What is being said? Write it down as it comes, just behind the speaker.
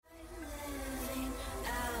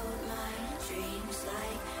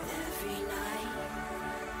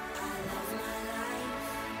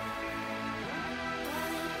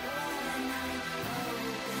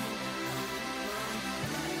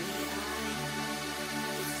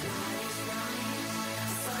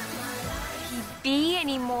be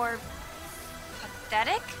any more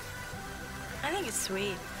pathetic? I think it's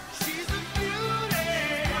sweet.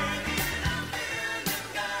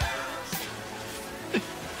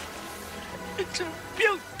 It's a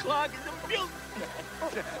built clog. It's a built.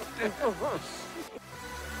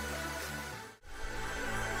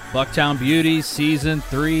 Bucktown Beauty, Season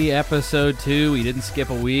 3, Episode 2. We didn't skip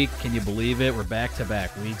a week. Can you believe it? We're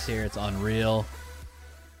back-to-back weeks here. It's unreal.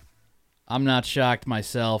 I'm not shocked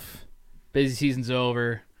myself. Busy season's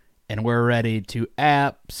over, and we're ready to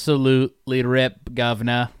absolutely rip,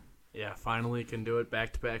 governor. Yeah, finally can do it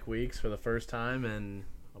back-to-back weeks for the first time in,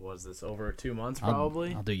 what was this, over 2 months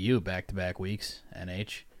probably? I'll do you back-to-back weeks,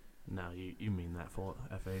 NH. No, you mean that full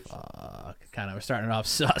FH. Kind of, we're starting it off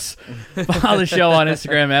sus. Follow the show on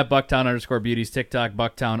Instagram at Bucktown_Beauties, TikTok,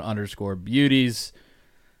 Bucktown_Beauties.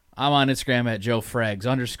 I'm on Instagram at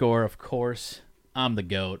JoeFrags_. Of course, I'm the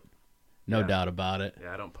GOAT. No doubt about it.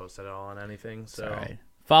 Yeah, I don't post it all on anything. So all right.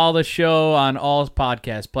 Follow the show on all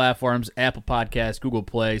podcast platforms, Apple Podcasts, Google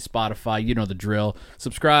Play, Spotify. You know the drill.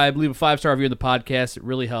 Subscribe, leave a 5-star review of the podcast. It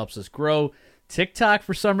really helps us grow. TikTok,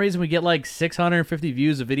 for some reason, we get like 650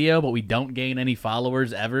 views a video, but we don't gain any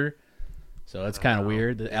followers ever. So it's kind of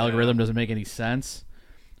weird. The algorithm doesn't make any sense.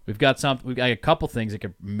 We've got a couple things that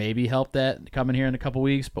could maybe help that coming here in a couple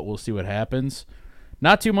weeks, but we'll see what happens.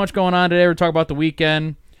 Not too much going on today. We're talking about the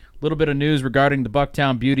weekend. A little bit of news regarding the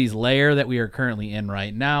Bucktown Beauties lair that we are currently in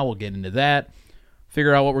right now. We'll get into that.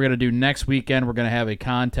 Figure out what we're going to do next weekend. We're going to have a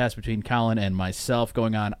contest between Colin and myself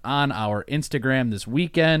going on our Instagram this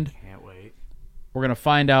weekend. Can't wait. We're going to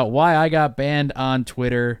find out why I got banned on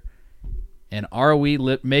Twitter, and are we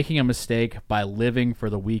making a mistake by living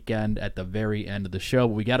for the weekend at the very end of the show.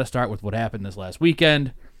 But we got to start with what happened this last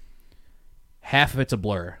weekend. Half of it's a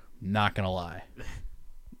blur, not going to lie.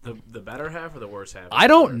 The better half or the worse half? I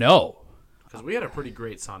don't know. Because we had a pretty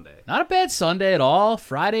great Sunday. Not a bad Sunday at all.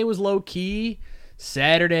 Friday was low-key.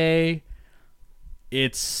 Saturday,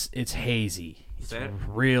 it's hazy. It's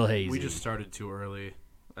real hazy. We just started too early,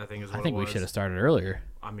 I think is what I think it was. we should have started earlier.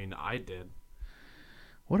 I mean, I did.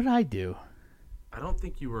 What did I do? I don't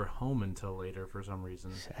think you were home until later for some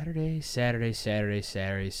reason. Saturday.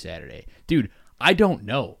 Dude, I don't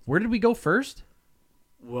know. Where did we go first?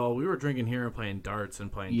 Well, we were drinking here and playing darts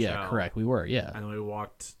and playing chow. Correct. We were, yeah. And then we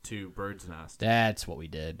walked to Bird's Nest. That's what we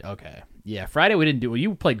did. Okay. Yeah, Friday we didn't do. Well,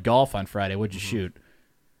 you played golf on Friday. What'd you shoot?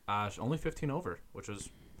 Only 15 over, which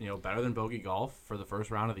was better than bogey golf for the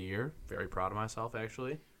first round of the year. Very proud of myself,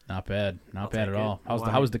 actually. Not bad. Not bad at all.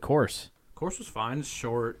 How was the course? Course was fine. It's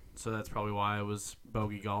short, so that's probably why it was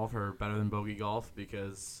bogey golf or better than bogey golf,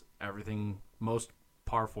 because most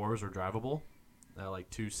par fours are drivable at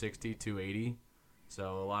like 260, 280.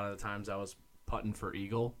 So a lot of the times I was putting for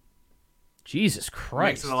eagle. Jesus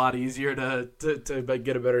Christ. Makes it a lot easier to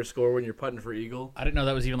get a better score when you're putting for eagle. I didn't know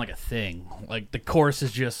that was even like a thing. Like the course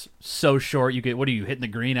is just so short. You get, what are you hitting the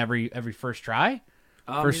green every first try?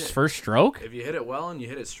 First stroke? If you hit it well and you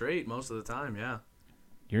hit it straight most of the time, yeah.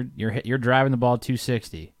 You're driving the ball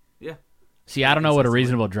 260. Yeah. See, I don't know what a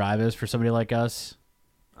reasonable drive is for somebody like us.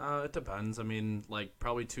 It depends. I mean, like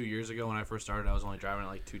probably 2 years ago when I first started, I was only driving at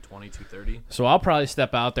like 220, 230. So I'll probably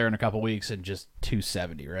step out there in a couple weeks and just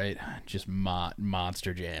 270, right? Just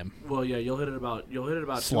monster jam. Well, yeah, you'll hit it about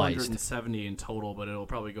Sliced. 270 in total, but it'll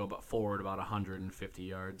probably go forward about 150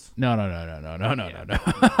 yards. No.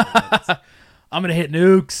 Yeah. I'm gonna hit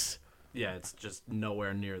nukes. Yeah, it's just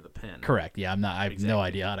nowhere near the pin. Correct. Yeah, I have no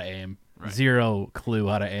idea how to aim. Right. Zero clue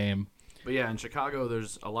how to aim. But yeah, in Chicago,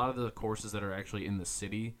 there's a lot of the courses that are actually in the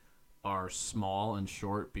city are small and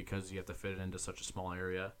short because you have to fit it into such a small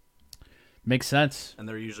area. Makes sense. And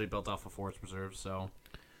they're usually built off of forest preserves, so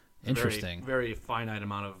interesting. Very finite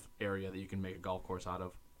amount of area that you can make a golf course out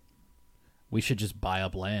of. We should just buy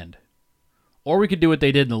up land. Or we could do what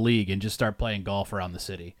they did in the league and just start playing golf around the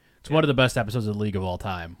city. It's one of the best episodes of the league of all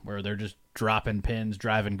time, where they're just dropping pins,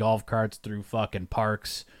 driving golf carts through fucking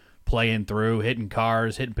parks, playing through, hitting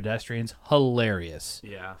cars, hitting pedestrians. Hilarious.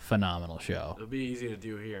 Yeah. Phenomenal show. It'll be easy to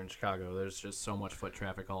do here in Chicago. There's just so much foot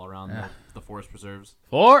traffic all around the forest preserves.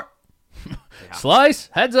 Yeah.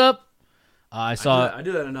 Slice. Heads up. I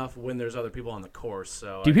do that enough when there's other people on the course.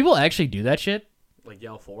 So do people actually do that shit? Like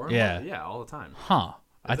yell for 'em? Yeah. Yeah, all the time. Huh.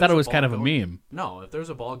 I thought it was kind of a meme. No, if there's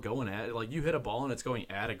a ball going at, like you hit a ball and it's going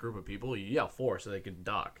at a group of people, you yell for so they can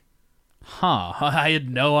duck. Huh. I had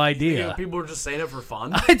no idea. People were just saying it for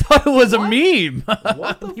fun. I thought it was a meme.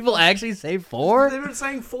 What the people actually say for? They've been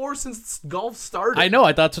saying for since golf started. I know.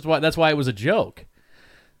 I thought that's why it was a joke.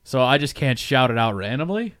 So I just can't shout it out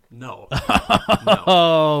randomly? No.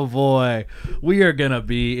 Oh, boy. We are going to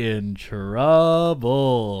be in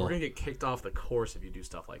trouble. We're going to get kicked off the course if you do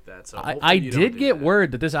stuff like that. So I did get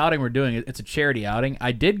word that this outing we're doing, it's a charity outing.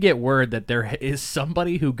 I did get word that there is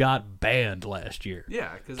somebody who got banned last year.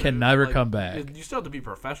 Yeah. Because can never come back. You still have to be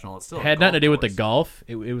professional. It's still It had nothing to do with the golf.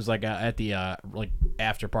 It was like at the like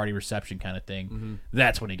after party reception kind of thing. Mm-hmm.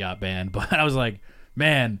 That's when he got banned. But I was like,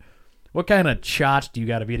 man, what kind of chotch do you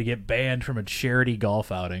got to be to get banned from a charity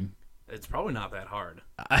golf outing? It's probably not that hard.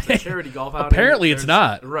 The charity golf outing. Apparently, it's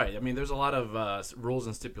not. Right. I mean, there's a lot of rules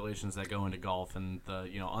and stipulations that go into golf, and the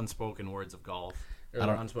unspoken words of golf.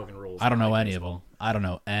 Unspoken rules. I don't know any of them.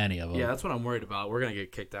 Yeah, that's what I'm worried about. We're gonna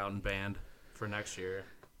get kicked out and banned for next year.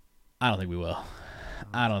 I don't think we will.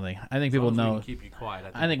 I think people know. We can keep you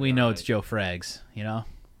quiet. I think we know it's Joe Frags.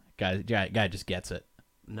 Guy just gets it.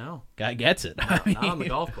 No. Guy gets it. Not on the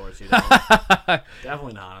golf course, you know.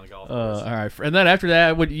 Definitely not on the golf course. All right. And then after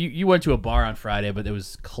that, you went to a bar on Friday, but it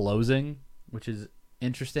was closing, which is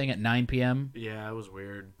interesting, at 9 p.m. Yeah, it was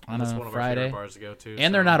weird. On That's a one of Friday. our favorite bars to go to.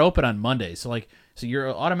 And they're not open on Mondays. So you're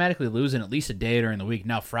automatically losing at least a day during the week.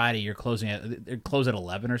 Now Friday, you're closing at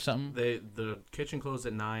 11 or something. The kitchen closed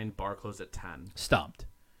at 9, bar closed at 10. Stumped.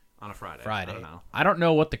 On a Friday. I don't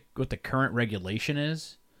know what the current regulation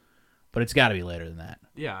is, but it's got to be later than that.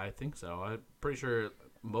 Yeah, I think so. I'm pretty sure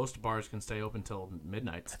most bars can stay open till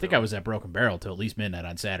midnight. Still. I think I was at Broken Barrel till at least midnight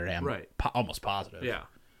on Saturday. I'm right. Almost positive. Yeah.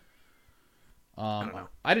 I don't know.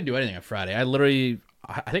 I didn't do anything on Friday. I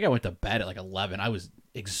think I went to bed at like 11. I was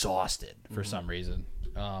exhausted for some reason.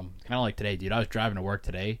 Kind of like today, dude. I was driving to work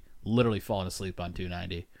today, literally falling asleep on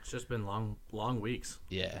 290. It's just been long weeks.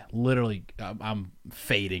 Yeah, literally, I'm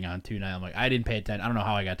fading on 290. I'm like, I didn't pay attention. I don't know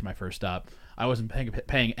how I got to my first stop. I wasn't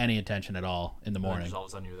paying any attention at all in the morning. Just all of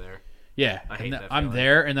a sudden you're there. Yeah, I hate that I'm feeling.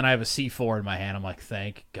 there, and then I have a C4 in my hand. I'm like,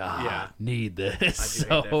 thank God, Yeah. need this I do so hate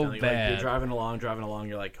that feeling. bad. Like, you're driving along.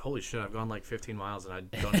 You're like, holy shit, I've gone like 15 miles, and I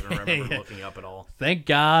don't even remember looking up at all. Thank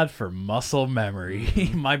God for muscle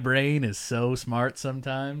memory. My brain is so smart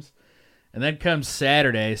sometimes. And then comes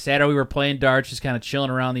Saturday. Saturday we were playing darts, just kind of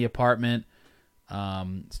chilling around the apartment.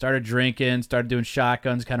 Started drinking, started doing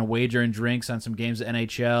shotguns, kind of wagering drinks on some games of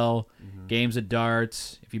NHL, games of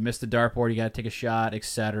darts. If you missed the dartboard, you got to take a shot,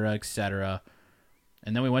 etc., etc.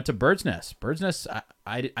 And then we went to Bird's Nest. Bird's Nest,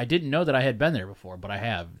 I didn't know that I had been there before, but I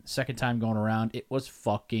have. Second time going around, it was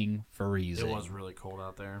fucking freezing. It was really cold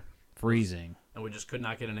out there. Freezing. And we just could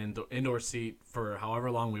not get an indoor seat for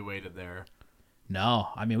however long we waited there. No,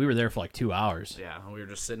 I mean, we were there for like 2 hours. Yeah, and we were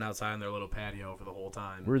just sitting outside in their little patio for the whole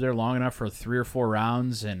time. We were there long enough for 3 or 4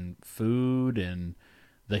 rounds and food, and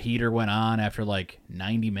the heater went on after like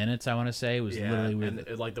 90 minutes, I want to say. It was literally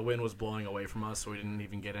and like the wind was blowing away from us, so we didn't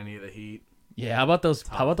even get any of the heat. Yeah, how about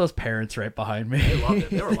those parents right behind me? They loved it.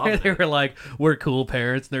 They were loving it. They were like, we're cool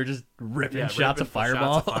parents, and they're just ripping shots of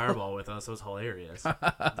Fireball. Shots of Fireball with us. It was hilarious.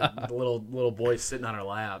 the little boy sitting on her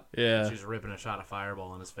lap. Yeah. She's ripping a shot of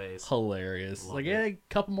Fireball in his face. Hilarious. Loved Like, it. yeah, a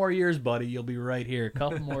couple more years, buddy. You'll be right here. A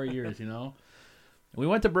couple more years, you know? We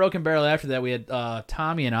went to Broken Barrel after that. We had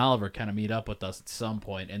Tommy and Oliver kind of meet up with us at some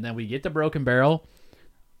point, and then we get to Broken Barrel,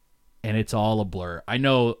 and it's all a blur. I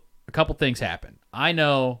know a couple things happened. I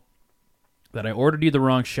know that I ordered you the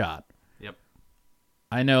wrong shot. Yep.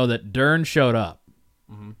 I know that Dern showed up.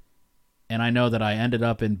 Mm-hmm. And I know that I ended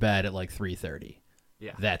up in bed at like 3:30.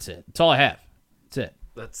 Yeah. That's it. That's all I have. That's it.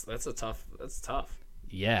 That's tough.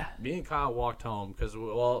 Yeah. Me and Kyle walked home because,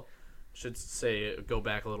 should say, go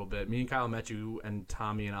back a little bit. Me and Kyle met you and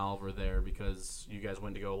Tommy and Oliver there because you guys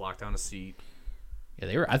went to go lock down a seat.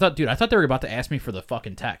 Yeah, I thought they were about to ask me for the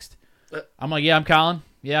fucking text. I'm like, yeah, I'm Colin.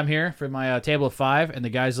 Yeah, I'm here for my table of 5. And the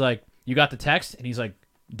guy's like, you got the text? And he's like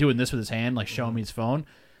doing this with his hand, like showing me his phone.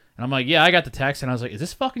 And I'm like, yeah, I got the text. And I was like, is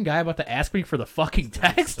this fucking guy about to ask me for the fucking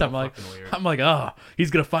text? So I'm like, weird. oh, he's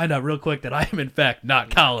going to find out real quick that I am in fact not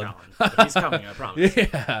Colin. But he's coming, I promise.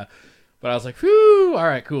 Yeah. But I was like, whew, all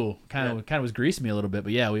right, cool. Kind of was greasing me a little bit,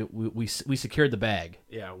 but yeah, we secured the bag.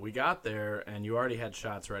 Yeah, we got there, and you already had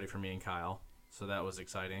shots ready for me and Kyle, so that was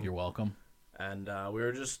exciting. You're welcome. And we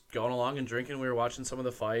were just going along and drinking. We were watching some of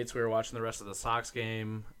the fights. We were watching the rest of the Sox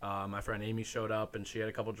game. My friend Amy showed up, and she had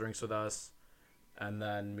a couple drinks with us. And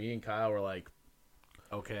then me and Kyle were like,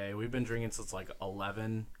 okay, we've been drinking since like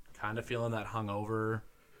 11, kind of feeling that hungover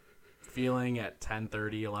feeling at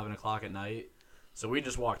 10:30, 11 o'clock at night. So we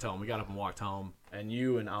just walked home. We got up and walked home. And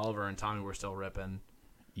you and Oliver and Tommy were still ripping.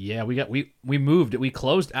 Yeah, we moved it. We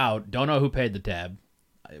closed out. Don't know who paid the tab.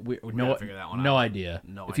 We gotta figure that one no out. idea.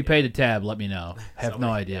 No if idea. you paid the tab, let me know. Have no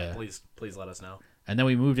idea. Yeah, please let us know. And then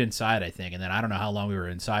we moved inside, I think. And then I don't know how long we were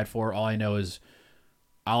inside for. All I know is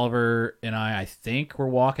Oliver and I think, were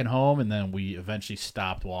walking home, and then we eventually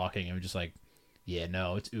stopped walking, and we're just like, yeah,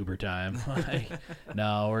 no, it's Uber time. Like,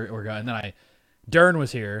 no, we're going. And then Dern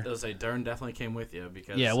was here. I was say Dern definitely came with you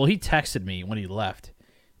because Yeah, well, he texted me when he left.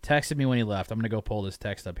 I'm going to go pull this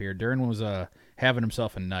text up here. Dern was having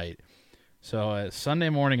himself a night. So Sunday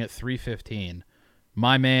morning at 3:15,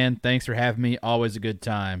 my man, thanks for having me. Always a good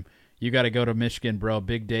time. You got to go to Michigan, bro.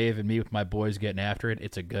 Big Dave and me with my boys getting after it.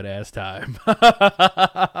 It's a good-ass time.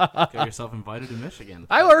 get yourself invited to Michigan.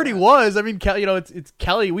 I already was. I mean, it's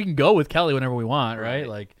Kelly. We can go with Kelly whenever we want, right?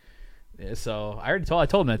 Like, so I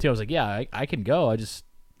told him that too. I was like, yeah, I can go. I just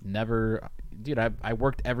never, dude. I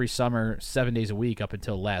worked every summer 7 days a week up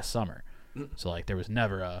until last summer. So like, there was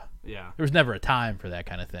never a time for that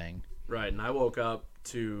kind of thing. Right, and I woke up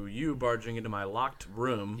to you barging into my locked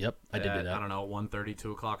room. Yep, I did do that. I don't know, 1:30,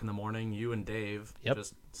 2 o'clock in the morning. You and Dave,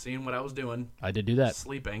 just seeing what I was doing. I did do that.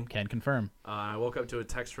 Sleeping. Can confirm. I woke up to a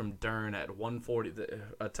text from Dern at 1:40.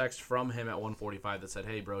 A text from him at 1:45 that said,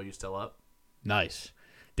 "Hey, bro, you still up?" Nice.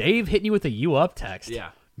 Dave hitting you with a "you up" text. Yeah,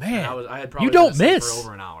 man. I had probably you don't been asleep miss for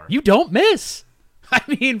over an hour. You don't miss. I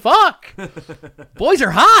mean, fuck. Boys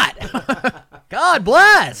are hot. God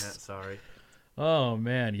bless. Yeah, sorry. Oh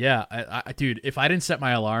man, yeah, I dude. If I didn't set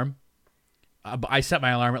my alarm, I set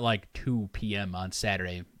my alarm at like 2 p.m. on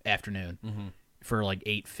Saturday afternoon for like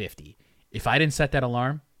 8:50. If I didn't set that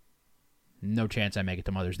alarm, no chance I make it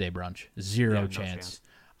to Mother's Day brunch. Zero chance.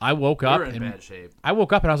 I woke up in bad shape. I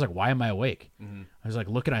woke up and I was like, why am I awake? I was like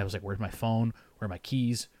looking at it. I was like, where's my phone? Where are my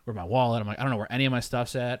keys? Where's my wallet? I'm like, I don't know where any of my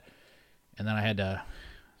stuff's at. And then I had to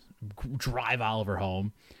drive Oliver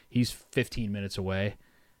home. He's 15 minutes away.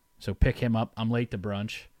 So pick him up. I'm late to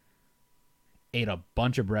brunch. Ate a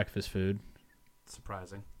bunch of breakfast food.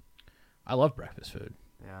 Surprising. I love breakfast food.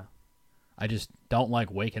 Yeah. I just don't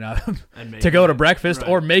like waking up And to go to it. breakfast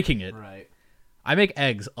or making it. Right. I make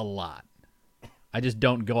eggs a lot. I just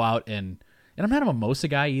don't go out and I'm not a mimosa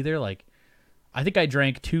guy either. Like, I think I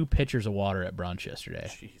drank 2 pitchers of water at brunch yesterday.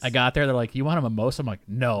 Jeez. I got there. They're like, you want a mimosa? I'm like,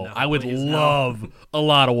 no I would please, no. love a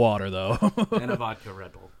lot of water, though. And a vodka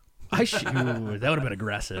Red Bull. Ooh, that would have been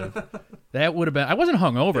aggressive. That would have been. I wasn't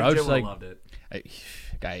hungover. I was Jim just like, loved it.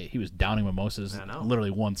 Guy, he was downing mimosas. I know. Literally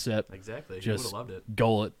one sip. Exactly. He Just would have loved it.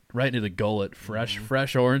 gullet right into the gullet.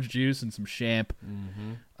 Fresh orange juice and some champ.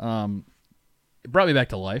 It brought me back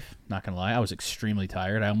to life. Not gonna lie, I was extremely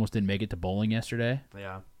tired. I almost didn't make it to bowling yesterday.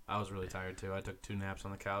 Yeah, I was really tired too. I took 2 naps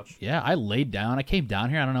on the couch. Yeah, I laid down. I came down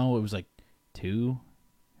here. I don't know. It was like 2,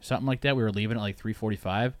 something like that. We were leaving at like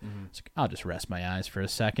 3:45. It's like, I'll just rest my eyes for a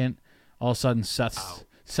second. All of a sudden,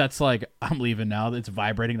 Seth's like, I'm leaving now. It's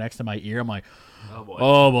vibrating next to my ear. I'm like, Oh boy.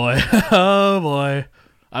 oh boy, oh boy.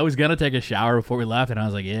 I was gonna take a shower before we left, and I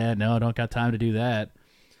was like, yeah, no, I don't got time to do that.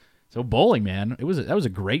 So bowling, man, that was a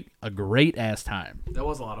great ass time. That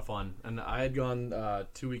was a lot of fun, and I had gone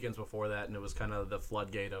 2 weekends before that, and it was kind of the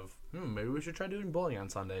floodgate of maybe we should try doing bowling on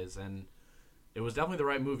Sundays, and it was definitely the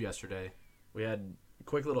right move yesterday. We had a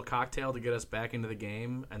quick little cocktail to get us back into the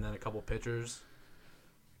game, and then a couple pitchers.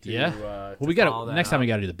 Well, we got next time we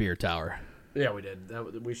got to do the beer tower. Yeah, we did.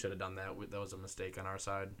 We should have done that. That was a mistake on our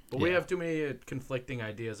side. But we have too many conflicting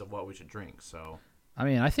ideas of what we should drink. So I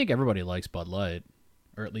mean, I think everybody likes Bud Light,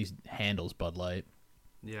 or at least handles Bud Light.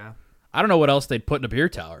 Yeah, I don't know what else they'd put in a beer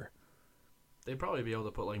tower. they'd probably be able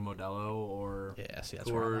to put like Modelo or See,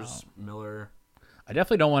 that's where I'm Coors, out. Miller. I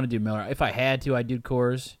definitely don't want to do Miller. If I had to, I'd do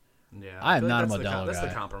Coors. Yeah, I am feel not a that's Modelo That's guy.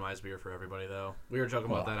 the compromise beer for everybody, though. We were joking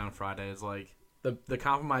about that on Friday. It's like the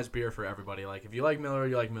compromise beer for everybody. Like, if you like Miller,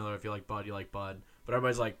 you like Miller. If you like Bud, you like Bud. But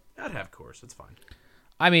everybody's like, I'd have Coors. It's fine.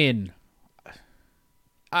 I mean,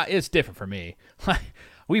 it's different for me.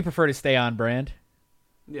 We prefer to stay on brand.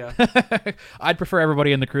 Yeah. I'd prefer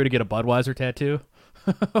everybody in the crew to get a Budweiser tattoo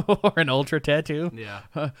or an Ultra tattoo.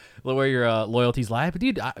 Yeah. Where your loyalties lie. But,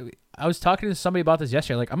 dude, I was talking to somebody about this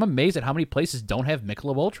yesterday. Like, I'm amazed at how many places don't have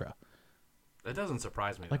Michelob Ultra. That doesn't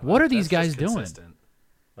surprise me. Like, though. what are these That's guys just doing? consistent.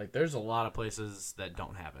 Like, there's a lot of places that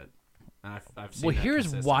don't have it. And I've seen Well, that here's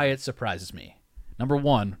consistent. why it surprises me. Number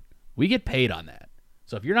one, we get paid on that.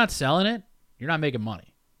 So if you're not selling it, you're not making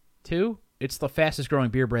money. 2, it's the fastest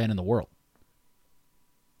growing beer brand in the world.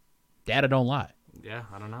 Data don't lie. Yeah,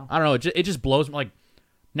 I don't know. I don't know. It just blows me. Like,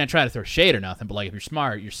 not trying to throw shade or nothing, but like, if you're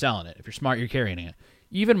smart, you're selling it. If you're smart, you're carrying it.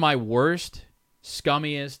 Even my worst,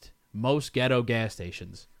 scummiest, most ghetto gas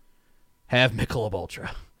stations have Michelob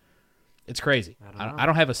Ultra. It's crazy. I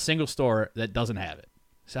don't have a single store that doesn't have it.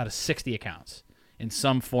 It's out of 60 accounts in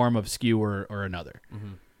some form of SKU or another.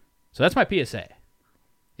 So that's my PSA.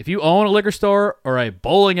 If you own a liquor store or a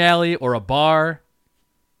bowling alley or a bar,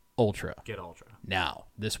 Ultra. Get Ultra. Now,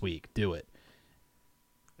 this week, do it.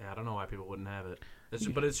 Yeah, I don't know why people wouldn't have it.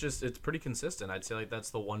 It's pretty consistent. I'd say like that's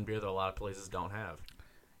the one beer that a lot of places don't have.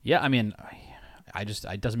 Yeah, I mean,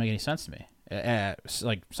 it doesn't make any sense to me.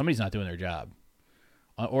 Like somebody's not doing their job,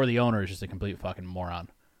 or the owner is just a complete fucking moron.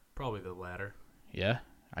 Probably the latter. Yeah,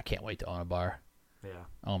 I can't wait to own a bar. Yeah.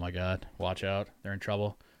 Oh my god, watch out, they're in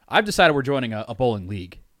trouble. I've decided we're joining a bowling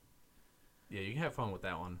league. Yeah, you can have fun with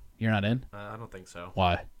that one. You're not in? I don't think so.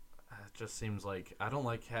 Why? It just seems like I don't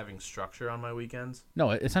like having structure on my weekends.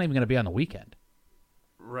 No, it's not even going to be on the weekend.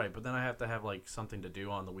 Right, but then I have to have like something to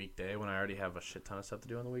do on the weekday when I already have a shit ton of stuff to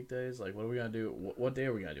do on the weekdays. Like, what are we gonna do? What day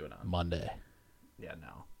are we gonna do it on? Monday. Yeah,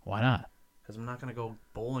 no. Why not? Because I'm not gonna go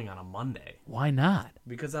bowling on a Monday. Why not?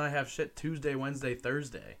 Because then I have shit Tuesday, Wednesday,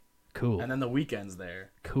 Thursday, Cool. and then the weekend's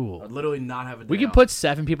there. Cool. I'd literally not have a day We can off. put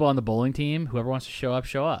 7 people on the bowling team. Whoever wants to show up,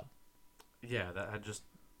 show up. Yeah, that I just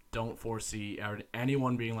don't foresee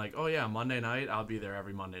anyone being like, oh yeah, Monday night, I'll be there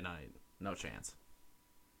every Monday night. No chance.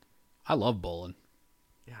 I love bowling.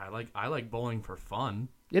 Yeah, I like bowling for fun.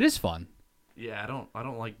 It is fun. Yeah, I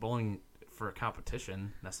don't like bowling for a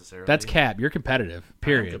competition necessarily. That's cap. You're competitive.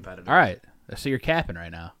 Period. competitive. All right. So you're capping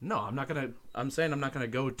right now. No, I'm saying I'm not gonna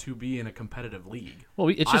go to be in a competitive league. Well,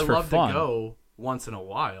 it's just I for love fun. to go once in a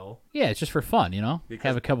while. Yeah, it's just for fun, you know?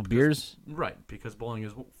 Have a couple beers. Right, because bowling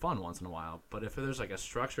is fun once in a while. But if there's like a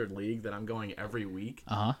structured league that I'm going every week,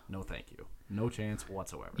 no thank you. No chance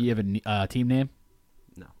whatsoever. You have a team name?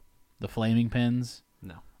 No. The Flaming Pins?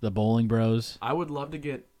 No. The Bowling Bros? I would love to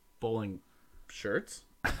get bowling shirts.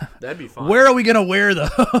 That'd be fun. Where are we going to wear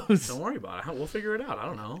those? Don't worry about it. We'll figure it out. I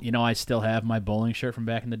don't know. You know, I still have my bowling shirt from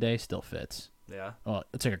back in the day. Still fits. Yeah. Well,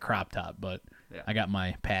 it's like a crop top, but Yeah. I got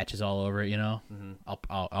my patches all over it, you know? Mhm.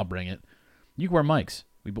 I'll bring it. You can wear Mike's.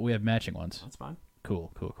 We have matching ones. That's fine.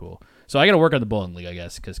 Cool. So I got to work on the bowling league, I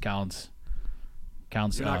guess, because Colin's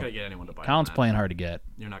You're not gonna get anyone to bite. Colin's on that. playing hard to get.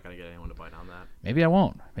 You're not gonna get anyone to bite on that. Maybe I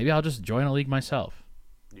won't. Maybe I'll just join a league myself.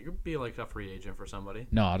 You could be like a free agent for somebody.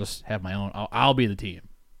 No, I'll just have my own. I'll be the team.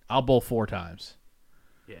 I'll bowl 4 times.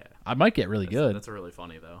 Yeah. I might get really good. That's really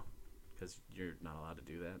funny though, because you're not allowed to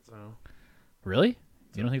do that. So. Really?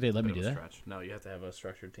 You don't think they'd let me Bit do of a that? stretch. No, you have to have a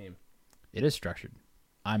structured team. It is structured.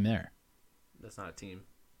 I'm there. That's not a team.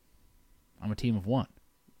 I'm a team of 1.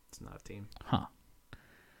 It's not a team. Huh.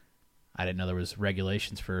 I didn't know there was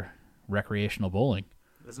regulations for recreational bowling.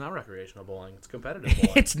 It's not recreational bowling. It's competitive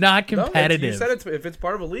bowling. It's not competitive. No, you said if it's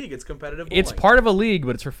part of a league, it's competitive bowling. It's part of a league,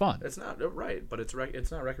 but it's for fun. It's not right, but it's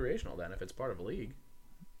not recreational then if it's part of a league.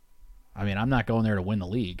 I mean, I'm not going there to win the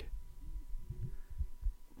league.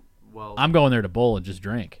 Well, I'm going there to bowl and just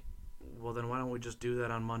drink. well then why don't we just do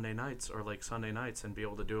that on Monday nights or like Sunday nights and be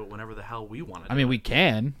able to do it whenever the hell we want to? I mean, we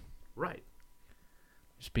can. right.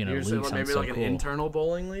 Just being a You're league saying sounds maybe so like cool. an internal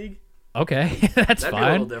bowling league. Okay, that's That'd be a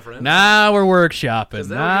fine. little different. Now we're workshopping. Because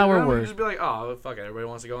Now we're we work. just be like, oh fuck it, everybody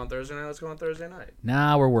wants to go on Thursday night. Let's go on Thursday night.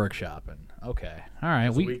 Now we're workshopping. Okay, all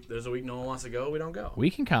right. There's a week no one wants to go. We don't go. We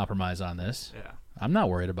can compromise on this. Yeah. I'm not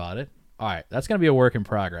worried about it. All right, that's gonna be a work in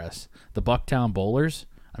progress. The Bucktown Bowlers.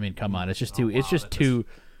 I mean, come on, it's just too. wow, it's just that too.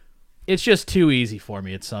 It's just too easy for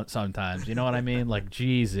me. It's sometimes. You know what I mean? Like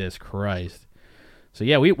Jesus Christ. So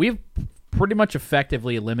yeah, we've pretty much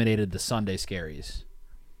effectively eliminated the Sunday scaries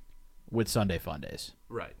with Sunday fun days.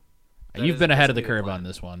 Right. You've been that's ahead of the gonna be curve plan. on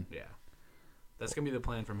this one. Yeah. That's going to be the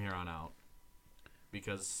plan from here on out.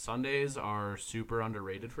 Because Sundays are super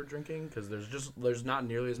underrated for drinking because there's not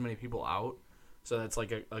nearly as many people out. So that's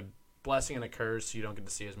like a blessing and a curse. You don't get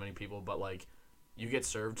to see as many people, but like you get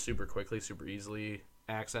served super quickly, super easily.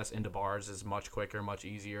 Access into bars is much quicker, much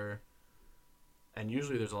easier. And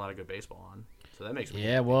usually there's a lot of good baseball on. So that makes me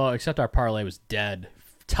Yeah, happy. well, except our parlay was dead.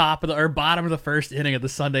 Top of the or bottom of the first inning of the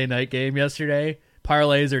Sunday night game yesterday.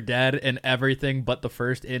 Parlays are dead and everything but the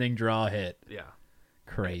first inning draw hit. Yeah.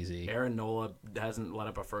 Crazy. Aaron Nola hasn't let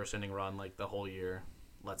up a first inning run like the whole year.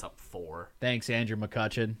 Lets up 4. Thanks, Andrew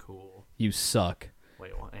McCutcheon. Cool. You suck.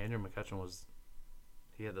 Wait, well, Andrew McCutcheon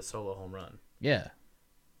he had the solo home run. Yeah.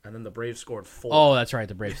 And then the Braves scored 4. Oh, that's right.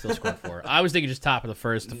 The Braves still scored 4. I was thinking just top of the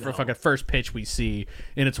first, the No. fucking first pitch we see,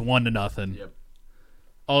 and it's 1-0. Yep.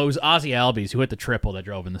 Oh, it was Ozzie Albies who hit the triple that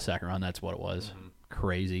drove in the second round. That's what it was. Mm-hmm.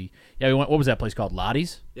 Crazy. Yeah, we went. What was that place called?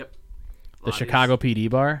 Lottie's? Yep. The Lottie's. Chicago PD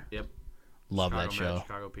bar? Yep. Love Chicago that show. Med,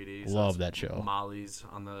 Chicago PD. Love it's that show. Molly's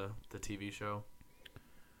on the TV show.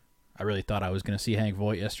 I really thought I was going to see Hank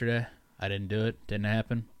Voight yesterday. I didn't do it. Didn't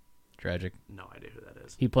happen. Tragic. No idea who that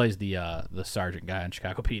is. He plays the sergeant guy on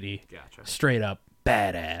Chicago PD. Gotcha. Straight up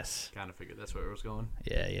badass. Kind of figured that's where it was going.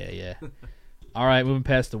 Yeah. All right, moving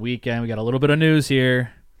past the weekend, we got a little bit of news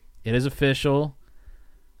here. It is official.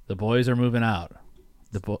 The boys are moving out.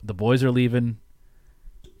 The boys are leaving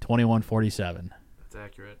 2147. That's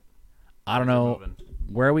accurate. I don't They're know. moving.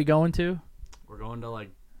 Where are we going to? We're going to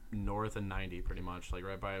like north and 90 pretty much, like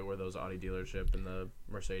right by where those Audi dealership and the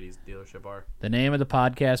Mercedes dealership are. The name of the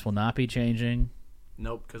podcast will not be changing.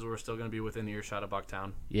 Nope, because we're still going to be within earshot of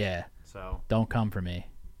Bucktown. Yeah. So Don't come for me.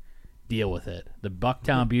 Deal with it. The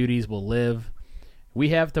Bucktown Beauties will live. We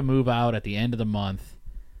have to move out at the end of the month,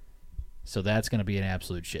 so that's going to be an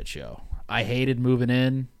absolute shit show. I hated moving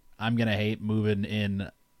in. I'm going to hate moving in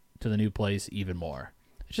to the new place even more.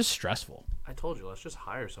 It's just stressful. I told you, let's just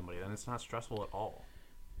hire somebody. Then it's not stressful at all.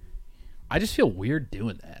 I just feel weird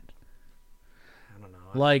doing that. I don't know.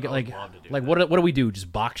 Like, I would love to do that. what do we do?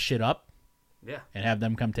 Just box shit up Yeah. and have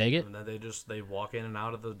them come take it? And then they walk in and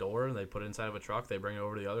out of the door and they put it inside of a truck. They bring it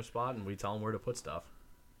over to the other spot and we tell them where to put stuff.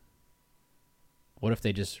 What if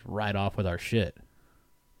they just ride off with our shit?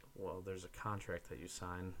 Well, there's a contract that you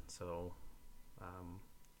sign, so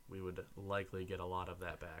we would likely get a lot of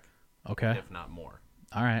that back, Okay. if not more.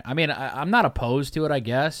 All right. I mean, I'm not opposed to it, I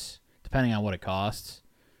guess, depending on what it costs.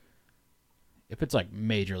 If it's like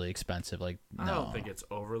majorly expensive, like no. I don't think it's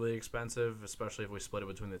overly expensive, especially if we split it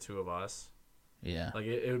between the two of us. Yeah. Like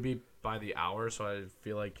it would be by the hour, so I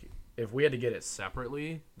feel like if we had to get it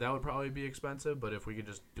separately, that would probably be expensive. But if we could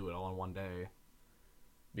just do it all in one day,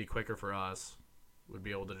 be quicker for us. We'd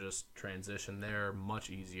be able to just transition there much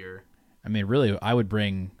easier. I mean, really, I would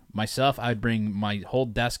bring myself. I would bring my whole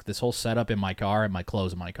desk, this whole setup in my car, and my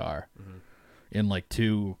clothes in my car, in like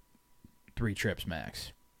 2-3 trips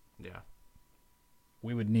max. Yeah,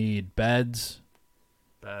 We would need beds,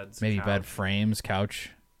 maybe couch, bed frames,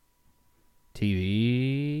 couch,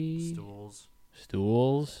 TV,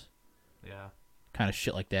 stools, Yeah. kind of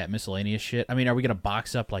shit like that, miscellaneous shit. I mean, are we gonna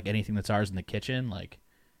box up like anything that's ours in the kitchen, like?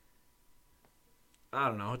 I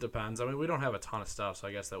don't know. It depends. I mean, we don't have a ton of stuff, so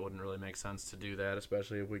I guess that wouldn't really make sense to do that,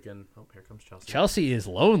 especially if we can. Oh, here comes Chelsea. Chelsea is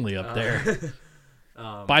lonely up there.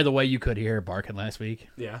 By the way, you could hear her barking last week.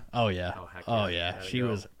 Yeah. Oh yeah. Oh, heck Oh yeah. yeah. Gotta She go.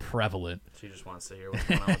 was prevalent. She just wants to hear what's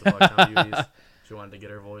going on with the Bucktown Beauties. She wanted to get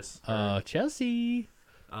her voice. heard. Chelsea.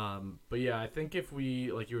 But yeah, I think if we,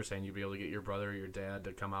 like you were saying, you'd be able to get your brother or your dad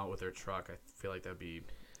to come out with their truck. I feel like that'd be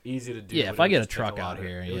easy to do. Yeah, but if it I would get a just take truck lot out of-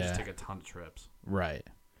 here, it would yeah. just take a ton of trips. Right.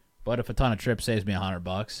 But if a ton of trips saves me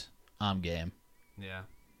 $100, I'm game. Yeah.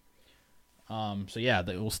 So yeah,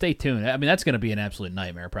 we'll stay tuned. I mean, that's gonna be an absolute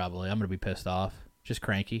nightmare. Probably, I'm gonna be pissed off, just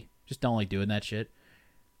cranky, just don't like doing that shit.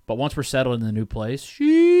 But once we're settled in the new place,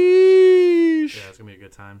 sheesh. Yeah, it's gonna be a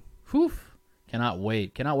good time. Whew. Cannot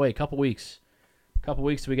wait. Couple weeks till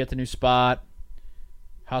we get the new spot.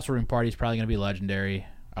 House room party's probably gonna be legendary.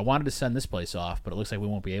 I wanted to send this place off, but it looks like we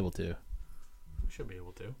won't be able to. We should be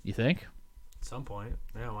able to You think? at some point.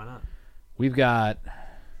 Yeah, why not? We've got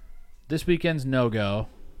this weekend's no-go.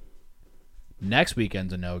 Next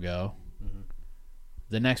weekend's a no-go.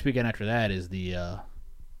 The next weekend after that is the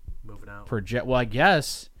Moving out. project. Well, I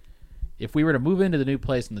guess if we were to move into the new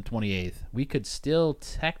place on the 28th, we could still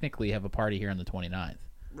technically have a party here on the 29th.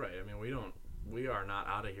 Right. I mean, we are not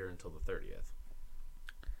out of here until the 30th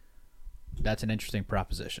That's an interesting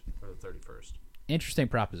proposition. or the 31st. Interesting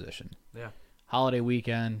proposition. Yeah. Holiday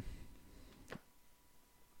weekend.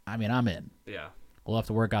 I mean, I'm in. Yeah. We'll have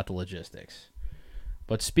to work out the logistics.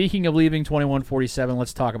 But speaking of leaving 2147,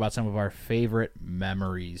 let's talk about some of our favorite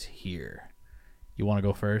memories here. You want to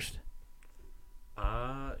go first?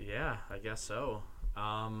 Yeah, I guess so.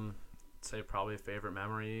 Say probably favorite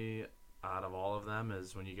memory out of all of them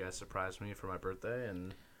is when you guys surprised me for my birthday,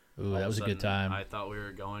 and Ooh, all that of was a good sudden, time. I thought we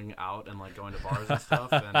were going out and like going to bars and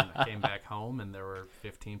stuff, and I came back home and there were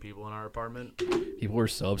 15 people in our apartment. People were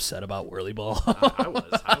so upset about Whirly Ball. I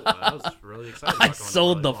was really excited. About I going to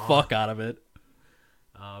sold the Whirly Ball. fuck out of it.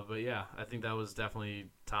 But yeah, I think that was definitely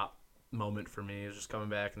top moment for me. It was just coming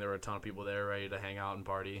back and there were a ton of people there ready to hang out and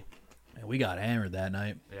party. And we got hammered that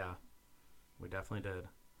night. Yeah, we definitely did.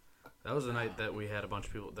 That was the night that we had a bunch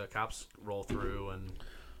of people, the cops roll through, and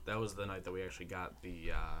that was the night that we actually got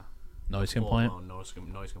the Noise complaint? full-blown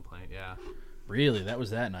noise complaint. Yeah, Really? That was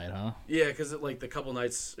that night, huh? yeah, because like the couple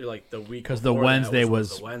nights, like the week, 'Cause the before that Wednesday was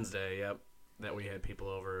was- the Wednesday. Yep, that we had people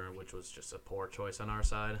over, which was just a poor choice on our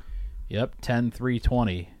side. Yep,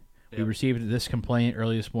 10/3/20. We Yep. received this complaint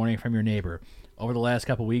early this morning from your neighbor. Over the last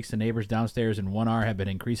couple weeks, the neighbors downstairs in 1R have been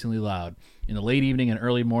increasingly loud. In the late evening and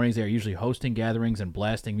early mornings, they are usually hosting gatherings and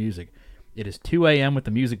blasting music. It is 2 a.m. with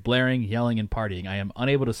the music blaring, yelling, and partying. I am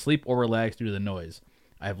unable to sleep or relax due to the noise.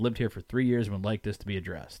 I have lived here for 3 years and would like this to be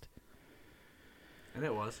addressed. And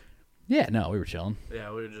it was. Yeah, no, we were chilling. Yeah,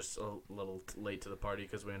 we were just a little late to the party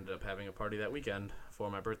because we ended up having a party that weekend for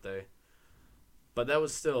my birthday. But that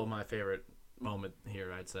was still my favorite moment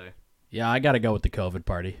here, I'd say. Yeah, I got to go with the COVID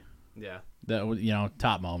party. Yeah. That was,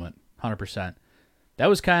 top moment, 100%. That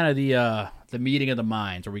was kind of the meeting of the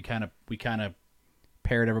minds, where we kind of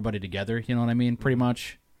paired everybody together. You know what I mean? Pretty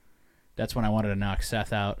much. That's when I wanted to knock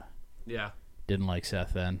Seth out. Yeah. Didn't like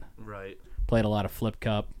Seth then. Right. Played a lot of Flip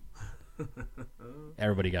Cup.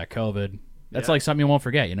 Everybody got COVID. That's Yeah. like something you won't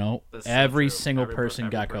forget, you know? That's so Every true. single Every person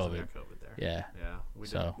got person COVID. got COVID there. Yeah.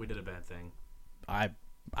 Yeah. We did a bad thing. I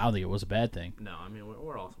don't think it was a bad thing. No, I mean,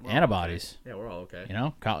 we're all Antibodies. Okay. Yeah, we're all okay. You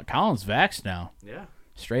know? Colin's vaxxed now. Yeah.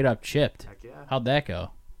 Straight up chipped. Heck yeah. How'd that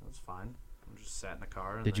go? That was fine. I just sat in the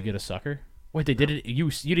car. And Did you get a sucker? Wait, they did it. You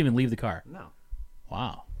didn't even leave the car. No.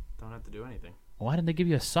 Wow. Don't have to do anything. Why didn't they give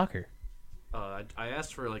you a sucker? I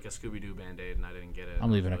asked for like a Scooby-Doo Band-Aid and I didn't get it. I'm I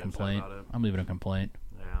was leaving a really upset complaint. about it. I'm leaving a complaint.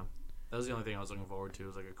 Yeah. That was the only thing I was looking forward to.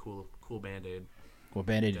 Was like a cool Band-Aid. What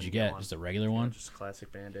Band-Aid did you get? one. Just a regular Yeah, one? just a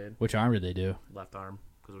classic Band-Aid. Which arm did they do? Left arm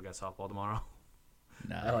because we got softball tomorrow.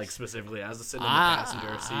 Nice. I like specifically as a sitting in the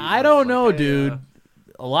passenger seat. I was don't like, know, hey, dude.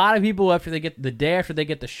 A lot of people the day after they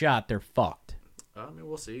get the shot, they're fucked. I mean,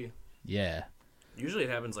 we'll see. Yeah. Usually it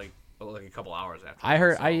happens like a couple hours after. I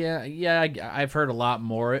heard. so- I've heard a lot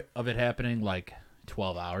more of it happening like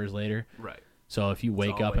 12 hours later. Right. So if you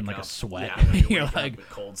wake So I'll up in wake like a sweat, Yeah, and then you you're wake up like, with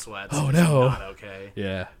cold sweats. oh, it's just no. Not okay.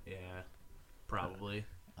 yeah. Yeah. Probably.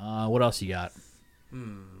 What else you got?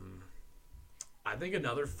 I think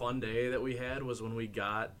another fun day that we had was when we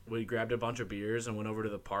grabbed a bunch of beers and went over to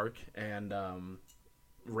the park and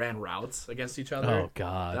ran routes against each other. Oh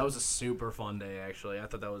God. That was a super fun day, actually. I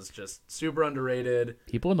thought that was just super underrated.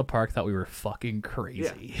 People in the park thought we were fucking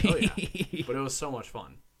crazy. Yeah. Oh, yeah. But it was so much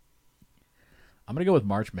fun. I'm gonna go with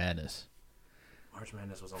March Madness. March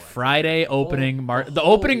Madness was electric. Friday opening the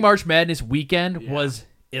opening March Madness weekend Yeah. was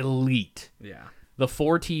elite. Yeah. The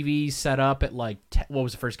 4 TVs set up at like what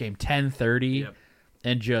was the first game? 10:30, Yep.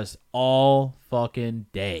 and just all fucking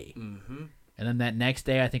day. Mm-hmm. And then that next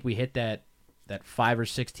day, I think we hit that 5 or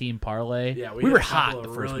 6 team parlay. Yeah, we hit were a couple hot the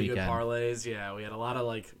of first really weekend. Good parlays. Yeah, we had a lot of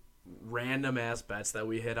like random ass bets that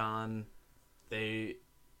we hit on. The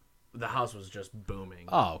house was just booming.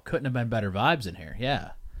 Oh, couldn't have been better vibes in here.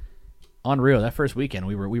 Yeah, unreal. That first weekend,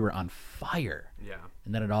 we were on fire. Yeah.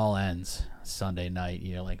 And then it all ends Sunday night.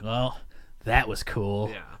 You're like, well, that was cool.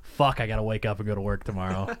 Yeah. Fuck, I gotta wake up and go to work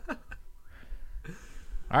tomorrow.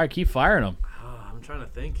 All right, keep firing them. I'm trying to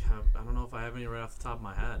think. I don't know if I have any right off the top of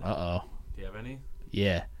my head. Uh-oh. Do you have any?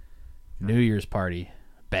 Yeah. New Year's party.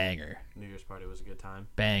 Banger. New Year's party was a good time.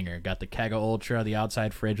 Banger. Got the Kega Ultra. The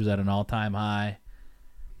outside fridge was at an all-time high.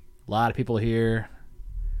 A lot of people here.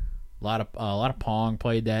 A lot of Pong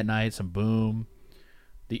played that night. Some Boom.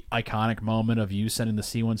 The iconic moment of you sending the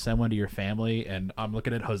C171 to your family, and I'm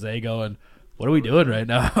looking at Jose going, what are we doing right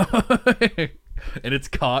now? And it's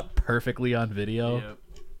caught perfectly on video. Yep.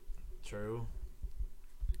 True.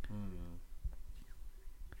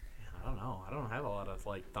 I don't know. I don't have a lot of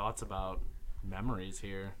like thoughts about memories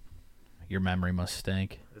here. Your memory must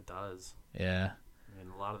stink. It does. Yeah, I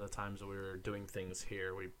mean, a lot of the times that we were doing things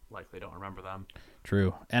here, we likely don't remember them.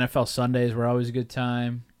 true. NFL Sundays were always a good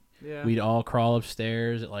time. Yeah. We'd all crawl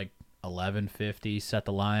upstairs at like 11:50, set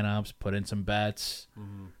the lineups, put in some bets.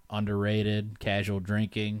 Mm-hmm. Underrated, casual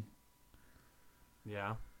drinking.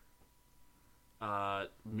 Yeah. I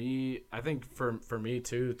think for me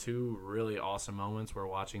too, two really awesome moments were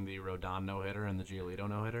watching the Rodon no-hitter and the Giolito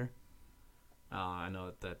no-hitter. I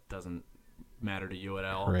know that doesn't matter to you at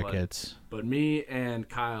all. Crickets. But me and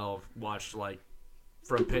Kyle watched like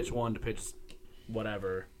from pitch 1 to pitch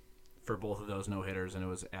whatever for both of those no-hitters, and it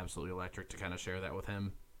was absolutely electric to kind of share that with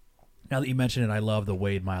him. Now that you mention it, I love the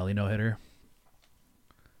Wade Miley no-hitter.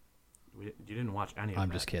 You didn't watch any of I'm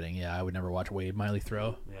that. just kidding. Yeah, I would never watch Wade Miley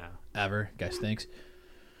throw. Yeah. Ever. Guy stinks.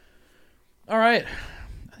 All right.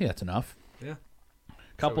 I think that's enough. Yeah.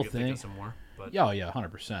 Couple Sure, we could think of things. some more, but Yeah,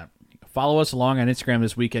 100%. Follow us along on Instagram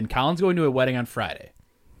this weekend. Colin's going to a wedding on Friday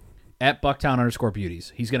at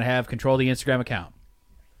Bucktown_Beauties. He's going to have control of the Instagram account.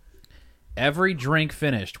 Every drink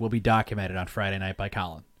finished will be documented on Friday night by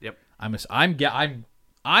Colin. Yep.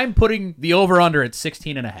 I'm putting the over/under at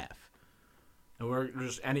 16.5. And we're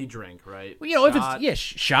just any drink, right? Well, you know, Shot. if it's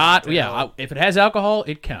shot, cocktail. yeah. If it has alcohol,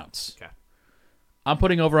 it counts. Okay. I'm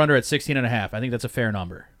putting over/under at 16.5. I think that's a fair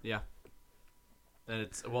number. Yeah. And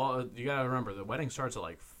you gotta remember the wedding starts at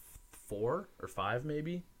like 4 or 5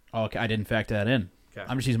 maybe. Oh, okay, I didn't factor that in. Okay.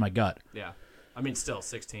 I'm just using my gut. Yeah. I mean, still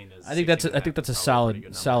 16 is. I think that's a 16.5 is probably a solid pretty good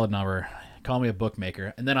number. solid number. Call me a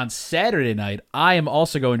bookmaker. And then on Saturday night, I am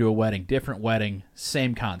also going to a wedding, different wedding,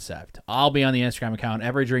 same concept. I'll be on the Instagram account.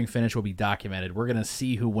 Every drink finish will be documented. We're gonna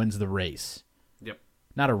see who wins the race. Yep.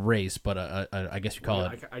 Not a race, but I guess you call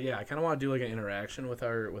it. I kind of want to do like an interaction with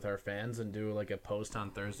our fans and do like a post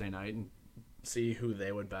on Thursday night and see who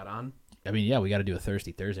they would bet on. I mean, yeah, we got to do a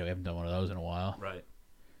Thirsty Thursday. We haven't done one of those in a while. Right.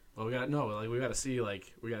 Well, we got to see.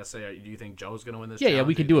 We got to say, do you think Joe's gonna win this? Yeah, challenge?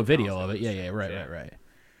 we can do a video of it. Yeah, right.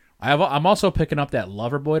 I'm also picking up that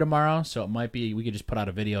Loverboy tomorrow, so it might be we could just put out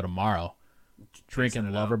a video tomorrow, drinking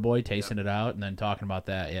Loverboy, tasting it out, and then talking about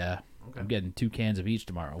that. Yeah, okay. I'm getting 2 cans of each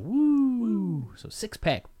tomorrow. Woo! So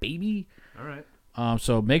 6-pack, baby. All right.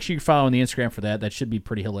 So make sure you're following the Instagram for that. That should be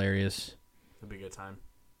pretty hilarious. It'll be a good time.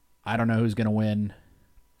 I don't know who's gonna win.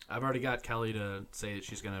 I've already got Kelly to say that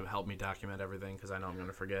she's gonna help me document everything because I know I'm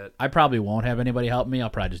gonna forget. I probably won't have anybody help me. I'll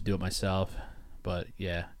probably just do it myself. But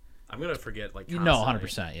yeah. I'm gonna forget constantly. No,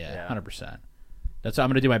 100%. Yeah, 100%. That's I'm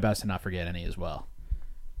gonna do my best to not forget any as well.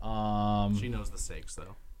 She knows the stakes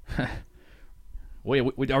though. Wait,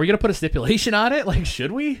 are we gonna put a stipulation on it? Like,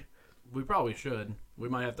 should we? We probably should. We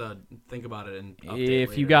might have to think about it and update if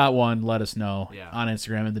later. you got one, let us know. Yeah. On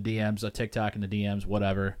Instagram in the DMs, TikTok in the DMs,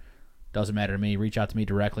 whatever. Doesn't matter to me. Reach out to me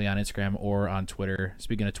directly on Instagram or on Twitter.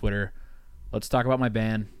 Speaking of Twitter, let's talk about my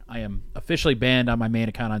ban. I am officially banned on my main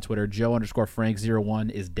account on Twitter.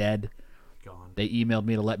 Joe_Frank01 is dead. Gone. They emailed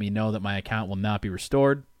me to let me know that my account will not be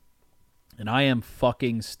restored. And I am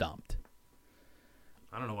fucking stumped.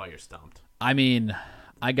 I don't know why you're stumped. I mean,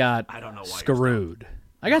 I got I don't know why screwed.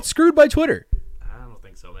 I got screwed by Twitter. I don't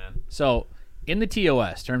think so, man. So, in the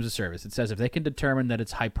TOS, Terms of Service, it says if they can determine that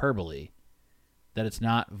it's hyperbole, that it's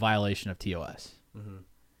not violation of TOS. Mm-hmm.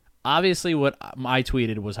 Obviously, what I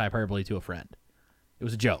tweeted was hyperbole to a friend. It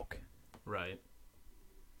was a joke. Right.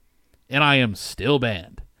 And I am still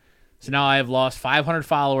banned. So now I have lost 500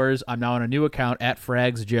 followers. I'm now on a new account at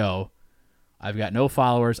FragsJoe. I've got no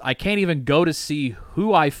followers. I can't even go to see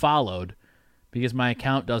who I followed because my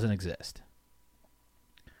account doesn't exist.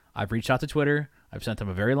 I've reached out to Twitter. I've sent them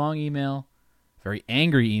a very long email, very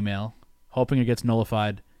angry email, hoping it gets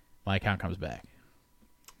nullified. My account comes back.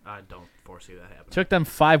 I don't foresee that happening. Took them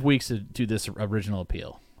 5 weeks to do this original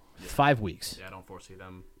appeal. Yeah. 5 weeks. Yeah, I don't foresee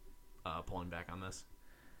them pulling back on this.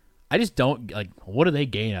 I just don't, like, what do they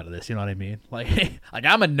gain out of this? You know what I mean? Like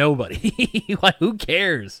I'm a nobody. Like, who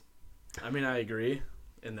cares? I mean, I agree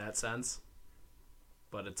in that sense.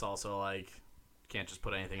 But it's also like, you can't just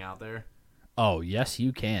put anything out there. Oh, yes,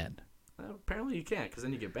 you can. Apparently you can't, because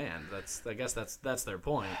then you get banned. I guess that's their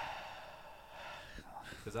point.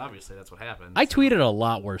 Because obviously that's what happened. I tweeted a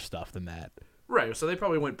lot worse stuff than that. Right, so they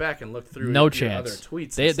probably went back and looked through No your chance. other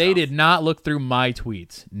tweets. They did not look through my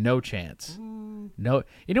tweets. No chance. No.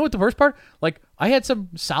 You know what the worst part? Like, I had some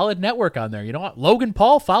solid network on there. You know what? Logan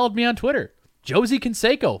Paul followed me on Twitter. Josie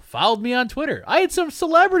Canseco followed me on Twitter. I had some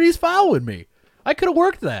celebrities following me. I could have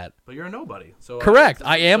worked that. But you're a nobody. So correct.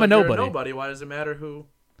 I am a nobody. You're a nobody. Why does it matter who?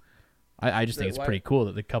 I just think it's pretty cool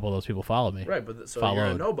that a couple of those people followed me. Right, but so you're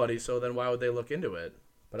a nobody. So then why would they look into it?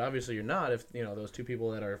 But obviously you're not. If those two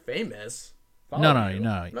people that are famous.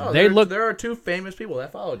 No. There are 2 famous people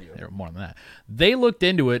that followed you. There were more than that. They looked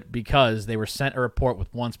into it because they were sent a report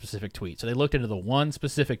with one specific tweet. So they looked into the one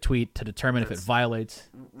specific tweet to determine if it violates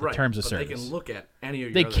the terms of service. They can look at any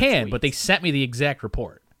of your They other can, tweets. but they sent me the exact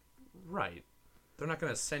report. Right. They're not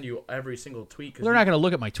going to send you every single tweet. They're not going to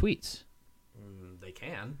look at my tweets. They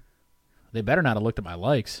can. They better not have looked at my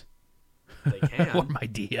likes. They can. Or my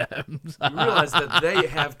DMs. You realize that they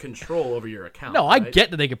have control over your account. No, right? I get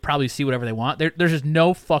that they could probably see whatever they want. There's just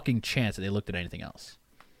no fucking chance that they looked at anything else.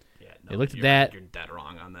 Yeah, no, they looked at that. You're dead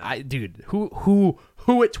wrong on that. Dude, who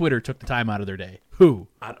at Twitter took the time out of their day? Who?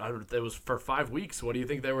 It was for 5 weeks. What do you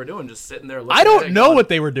think they were doing? Just sitting there looking I don't at it know going, what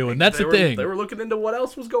they were doing. That's the thing. They were looking into what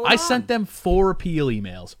else was going on. I sent them 4 appeal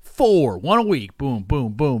emails. 4. 1 a week. Boom,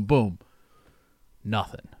 boom, boom, boom.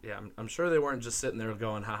 Nothing. Yeah, I'm sure they weren't just sitting there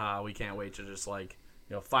going, haha, we can't wait to just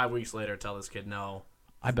 5 weeks later tell this kid no.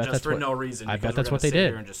 I bet just that's for what, no reason. I bet we're that's what gonna they sit did.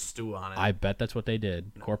 Here and just stew on it. I bet that's what they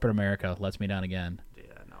did. No. Corporate America lets me down again. Yeah,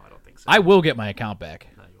 no, I don't think so. I will get my account back.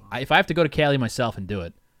 No, you won't. If I have to go to Cali myself and do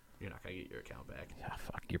it. You're not going to get your account back. Yeah,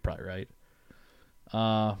 fuck, you're probably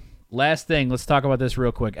right. Last thing, let's talk about this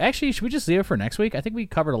real quick. Actually, should we just leave it for next week? I think we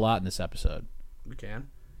covered a lot in this episode. We can.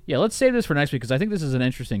 Yeah, let's save this for next week because I think this is an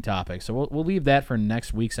interesting topic. So we'll leave that for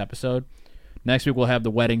next week's episode. Next week we'll have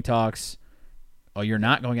the wedding talks. Oh, you're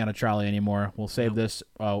not going on a trolley anymore. We'll save this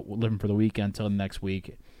living for the weekend until next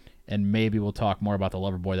week, and maybe we'll talk more about the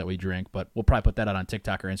Loverboy that we drink. But we'll probably put that out on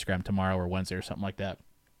TikTok or Instagram tomorrow or Wednesday or something like that.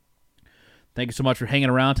 Thank you so much for hanging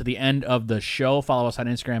around to the end of the show. Follow us on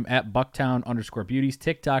Instagram at Bucktown_Beauties,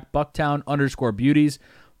 TikTok Bucktown_Beauties.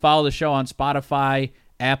 Follow the show on Spotify,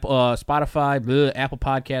 Apple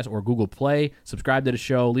Podcast, or Google Play. Subscribe to the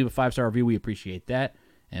show. Leave a 5-star review. We appreciate that.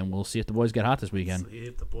 And we'll see if the boys get hot this weekend. See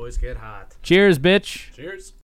if the boys get hot. Cheers, bitch. Cheers.